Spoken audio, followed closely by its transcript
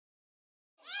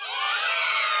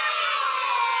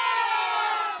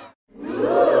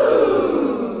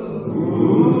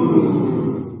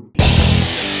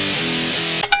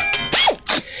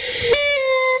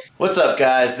What's up,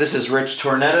 guys? This is Rich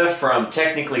Tornetta from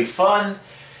Technically Fun,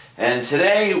 and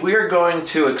today we are going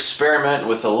to experiment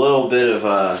with a little bit of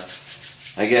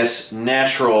I guess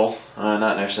natural,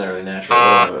 not necessarily natural,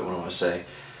 what do I want to say,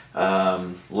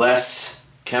 less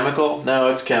chemical? No,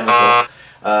 it's chemical.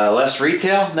 Less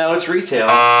retail? No, it's retail.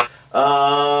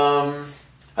 I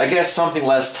guess something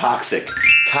less toxic.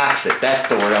 Toxic, that's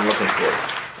the word I'm looking for.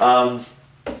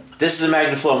 This is a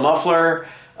Magnaflow muffler.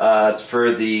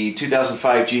 For the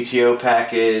 2005 GTO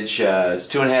package. It's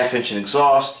 2.5 inch in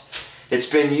exhaust. It's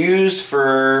been used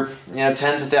for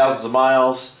tens of thousands of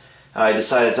miles. I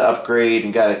decided to upgrade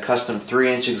and got a custom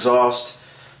 3-inch exhaust.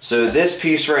 So this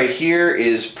piece right here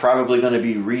is probably going to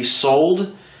be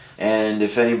resold. And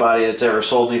if anybody that's ever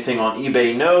sold anything on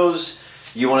eBay knows,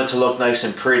 you want it to look nice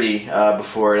and pretty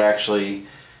before it actually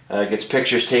gets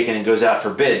pictures taken and goes out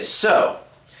for bids. So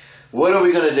what are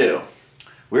we going to do?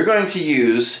 We're going to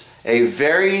use a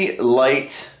very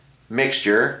light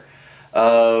mixture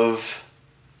of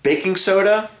baking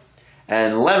soda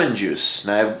and lemon juice.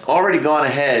 Now I've already gone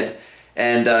ahead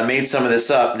and made some of this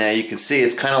up. Now you can see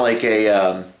it's kind of like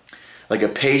a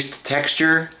paste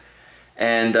texture,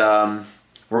 and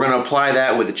we're going to apply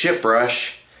that with a chip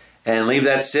brush and leave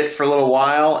that sit for a little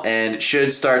while, and it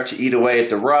should start to eat away at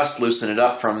the rust, loosen it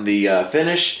up from the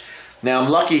finish. Now I'm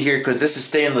lucky here because this is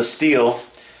stainless steel.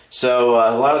 So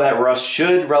a lot of that rust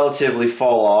should relatively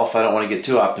fall off. I don't want to get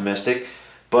too optimistic,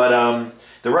 but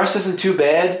the rust isn't too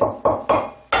bad.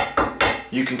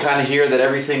 You can kind of hear that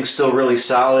everything's still really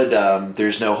solid.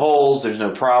 There's no holes, there's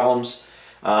no problems.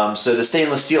 So the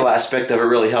stainless steel aspect of it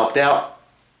really helped out.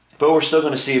 But we're still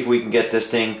going to see if we can get this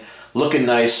thing looking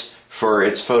nice for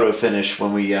its photo finish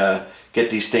when we get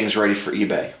these things ready for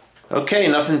eBay. Okay,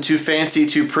 nothing too fancy,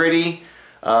 too pretty.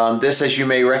 This, as you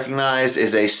may recognize,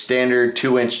 is a standard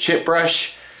 2-inch chip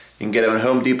brush. You can get it on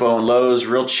Home Depot and Lowe's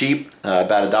real cheap,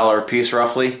 about $1 a piece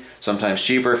roughly, sometimes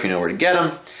cheaper if you know where to get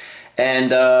them. And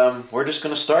we're just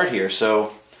going to start here.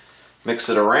 So mix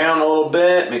it around a little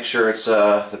bit, make sure it's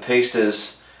the paste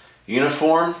is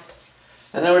uniform,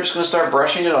 and then we're just going to start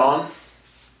brushing it on.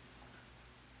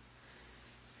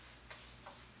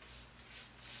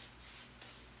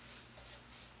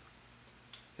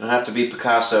 You don't have to be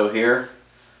Picasso here.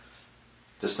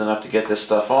 Just enough to get this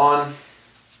stuff on.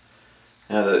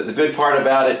 Now the good part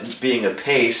about it being a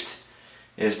paste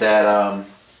is that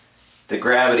the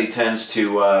gravity tends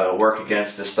to work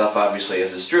against this stuff, obviously,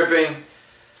 as it's dripping,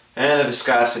 and the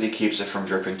viscosity keeps it from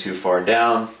dripping too far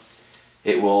down.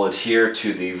 It will adhere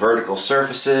to the vertical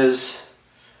surfaces,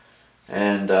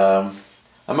 and I'm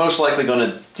most likely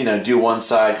going to do one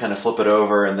side, kind of flip it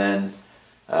over, and then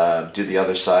do the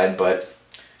other side, but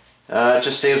it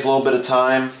just saves a little bit of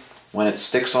time when it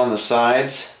sticks on the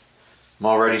sides. I'm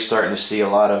already starting to see a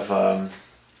lot of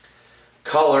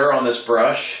color on this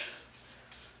brush,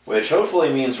 which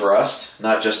hopefully means rust,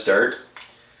 not just dirt.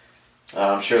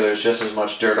 I'm sure there's just as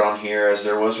much dirt on here as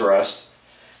there was rust.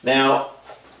 Now,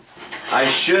 I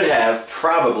should have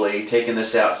probably taken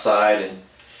this outside and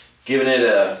given it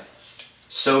a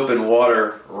soap and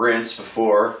water rinse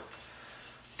before,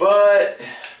 but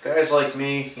guys like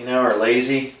me, are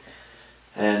lazy,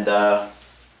 and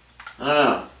I don't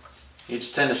know. You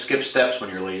just tend to skip steps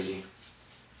when you're lazy.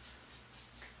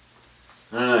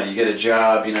 I don't know. You get a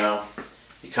job, you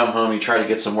come home, you try to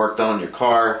get some work done on your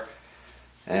car,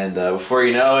 and before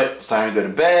you know it, it's time to go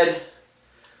to bed.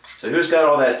 So who's got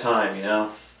all that time,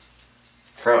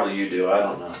 Probably you do. I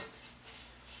don't know. As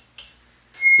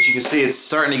you can see, it's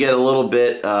starting to get a little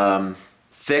bit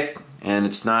thick, and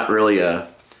it's not really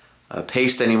a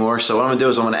paste anymore. So what I'm going to do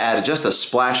is I'm going to add just a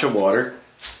splash of water.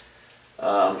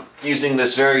 Using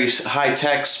this very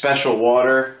high-tech special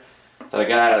water that I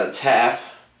got out of the tap,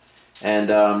 and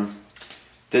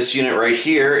this unit right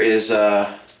here is known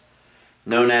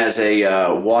as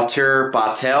a water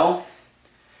bottle,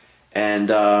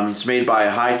 and it's made by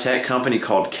a high-tech company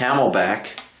called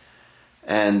Camelback,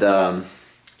 and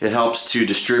it helps to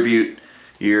distribute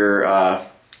your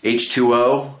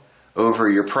H2O over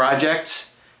your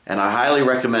project, and I highly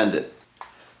recommend it.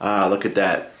 Look at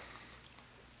that.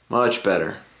 Much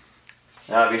better.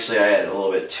 Obviously I had a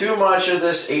little bit too much of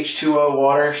this H2O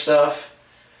water stuff,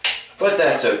 but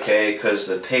that's okay because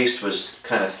the paste was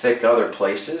kind of thick other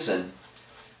places, and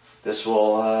this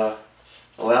will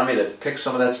allow me to pick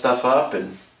some of that stuff up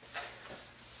and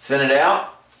thin it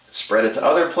out, spread it to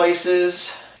other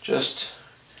places. Just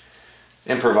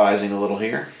improvising a little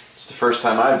here. It's the first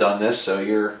time I've done this, so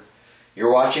you're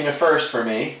watching a first for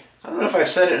me. I don't know if I've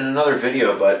said it in another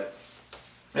video, but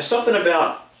there's something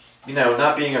about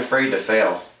not being afraid to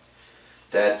fail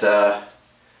that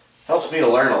helps me to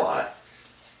learn a lot.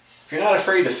 If you're not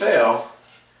afraid to fail,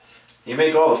 you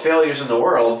make all the failures in the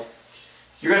world,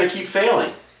 you're going to keep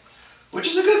failing, which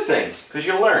is a good thing because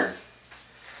you'll learn.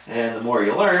 And the more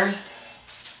you learn,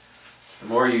 the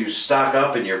more you stock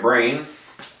up in your brain,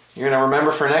 you're going to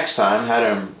remember for next time how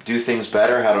to do things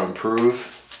better, how to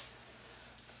improve.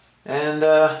 And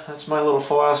that's my little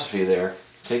philosophy there.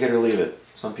 Take it or leave it.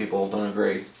 Some people don't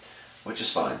agree, which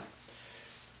is fine.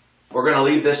 We're going to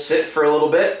leave this sit for a little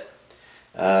bit.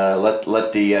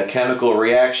 Let the chemical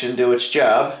reaction do its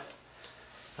job.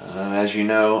 As you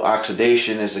know,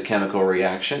 oxidation is a chemical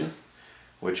reaction,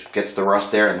 which gets the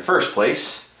rust there in the first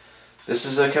place. This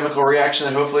is a chemical reaction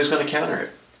that hopefully is going to counter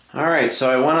it. Alright, so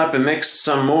I went up and mixed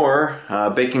some more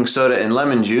baking soda and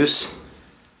lemon juice.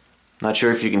 Not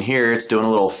sure if you can hear, it's doing a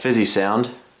little fizzy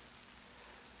sound.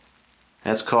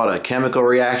 That's called a chemical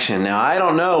reaction. Now, I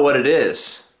don't know what it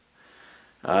is.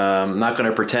 I'm not going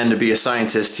to pretend to be a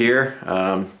scientist here.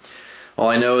 All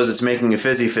I know is it's making a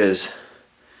fizzy fizz.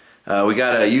 We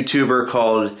got a YouTuber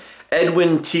called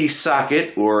Edwin T.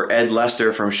 Socket, or Ed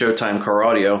Lester from Showtime Car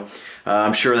Audio.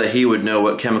 I'm sure that he would know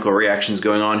what chemical reaction is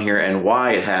going on here and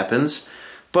why it happens.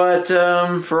 But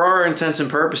for our intents and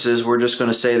purposes, we're just going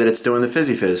to say that it's doing the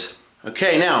fizzy fizz.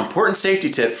 Okay, now, important safety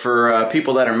tip for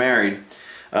people that are married.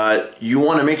 You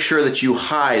want to make sure that you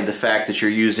hide the fact that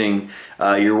you're using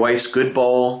your wife's good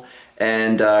bowl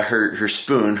and her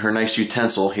spoon, her nice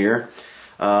utensil here.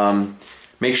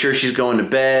 Make sure she's going to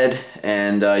bed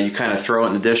and you kind of throw it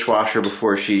in the dishwasher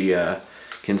before she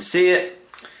can see it.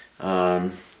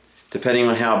 Depending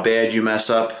on how bad you mess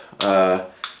up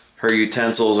her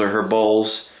utensils or her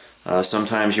bowls,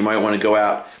 sometimes you might want to go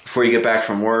out before you get back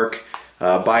from work,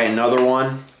 buy another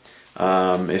one.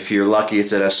 If you're lucky,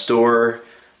 it's at a store.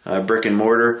 Brick and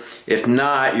mortar. If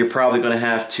not, you're probably going to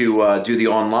have to do the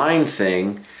online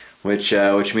thing, which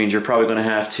means you're probably going to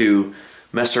have to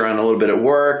mess around a little bit at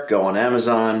work, go on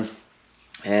Amazon,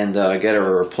 and get a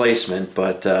replacement.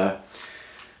 But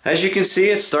as you can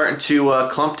see, it's starting to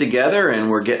clump together,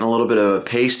 and we're getting a little bit of a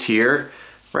paste here.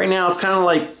 Right now, it's kind of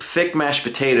like thick mashed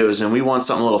potatoes, and we want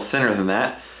something a little thinner than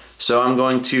that. So I'm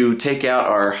going to take out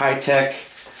our high-tech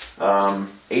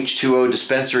H2O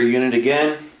dispenser unit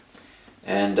again.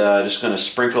 And just going to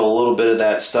sprinkle a little bit of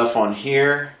that stuff on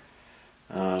here.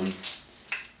 That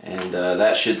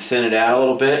should thin it out a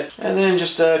little bit. And then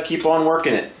just keep on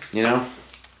working it, you know.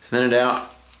 Thin it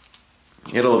out.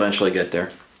 It'll eventually get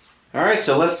there. Alright,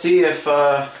 so let's see if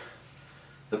the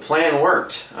plan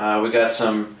worked. We got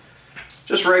some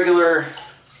just regular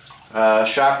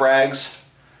shop rags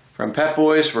from Pep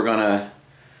Boys. We're going to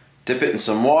dip it in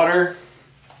some water.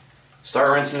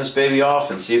 Start rinsing this baby off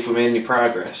and see if we made any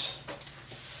progress.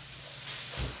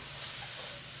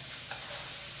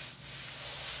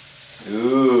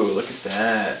 Ooh, look at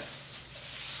that.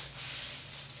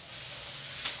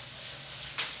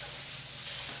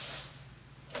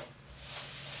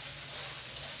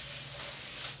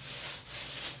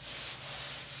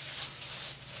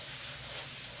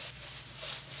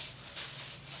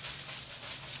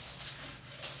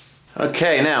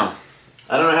 Okay, now,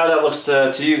 I don't know how that looks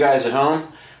to you guys at home,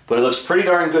 but it looks pretty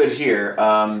darn good here.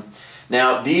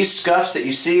 Now, these scuffs that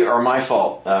you see are my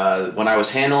fault. When I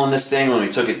was handling this thing, when we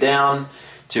took it down,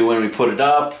 to when we put it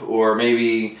up, or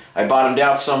maybe I bottomed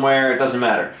out somewhere, it doesn't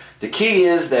matter. The key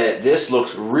is that this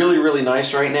looks really, really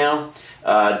nice right now.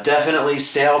 Definitely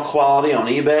sale quality on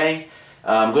eBay.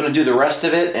 I'm going to do the rest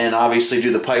of it, and obviously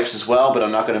do the pipes as well, but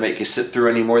I'm not going to make you sit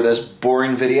through any more of this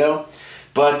boring video.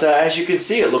 But as you can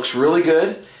see, it looks really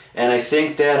good, and I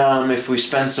think that if we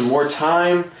spend some more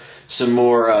time, some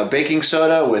more baking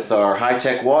soda with our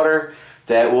high-tech water,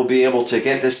 that we'll be able to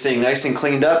get this thing nice and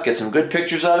cleaned up, get some good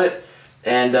pictures of it,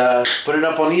 and put it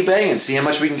up on eBay and see how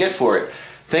much we can get for it.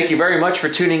 Thank you very much for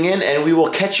tuning in, and we will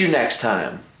catch you next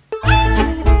time.